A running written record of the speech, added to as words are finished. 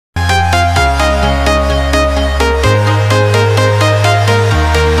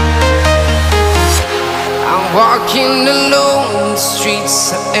walking alone, the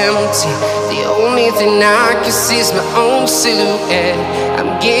streets are empty. The only thing I can see is my own silhouette.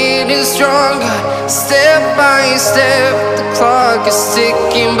 I'm getting stronger, step by step. The clock is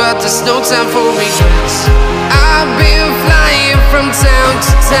ticking, but there's no time for regrets. I've been flying from town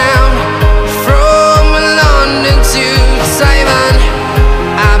to town, from London to Taiwan.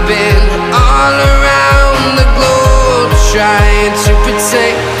 I've been all around the globe, trying to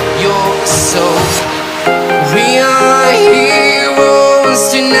protect your soul. We are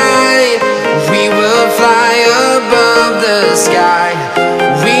heroes tonight. We will fly above the sky.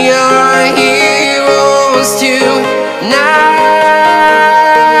 We are heroes tonight.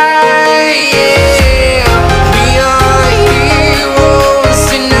 Yeah. We are heroes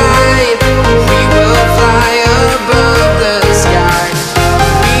tonight. We will fly above the sky.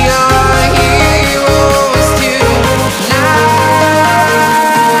 We are heroes tonight.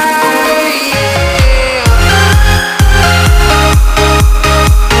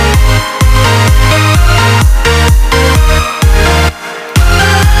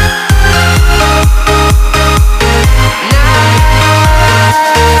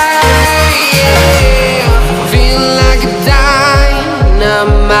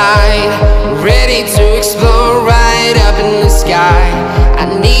 Ready to explore right up in the sky. I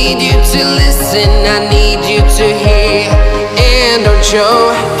need you to listen, I need you to hear, and don't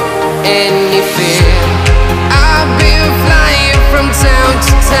show any fear. I've been flying from town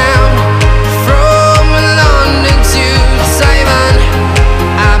to town, from London to Taiwan.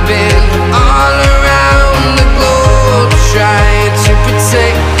 I've been all around the globe, trying to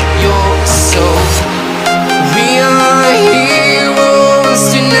protect your soul. We are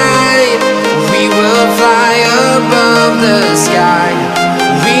heroes tonight. We will fly above the sky.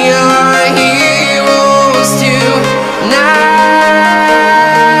 We are heroes tonight.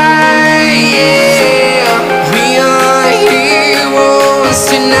 Yeah. We are heroes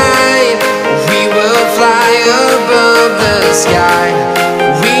tonight. We will fly above the sky.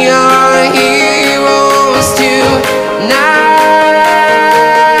 We are heroes tonight.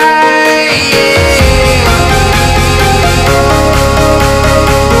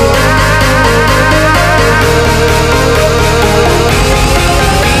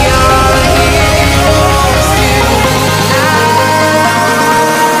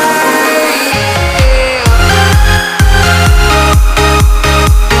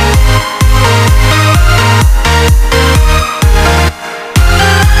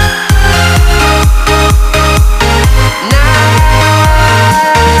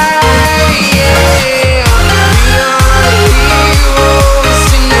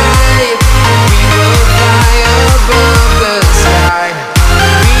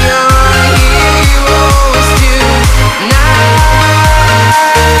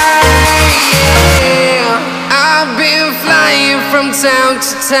 Town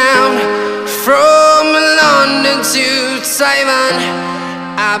to town, from London to Taiwan.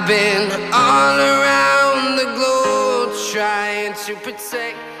 I've been all around the globe, trying to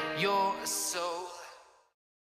protect your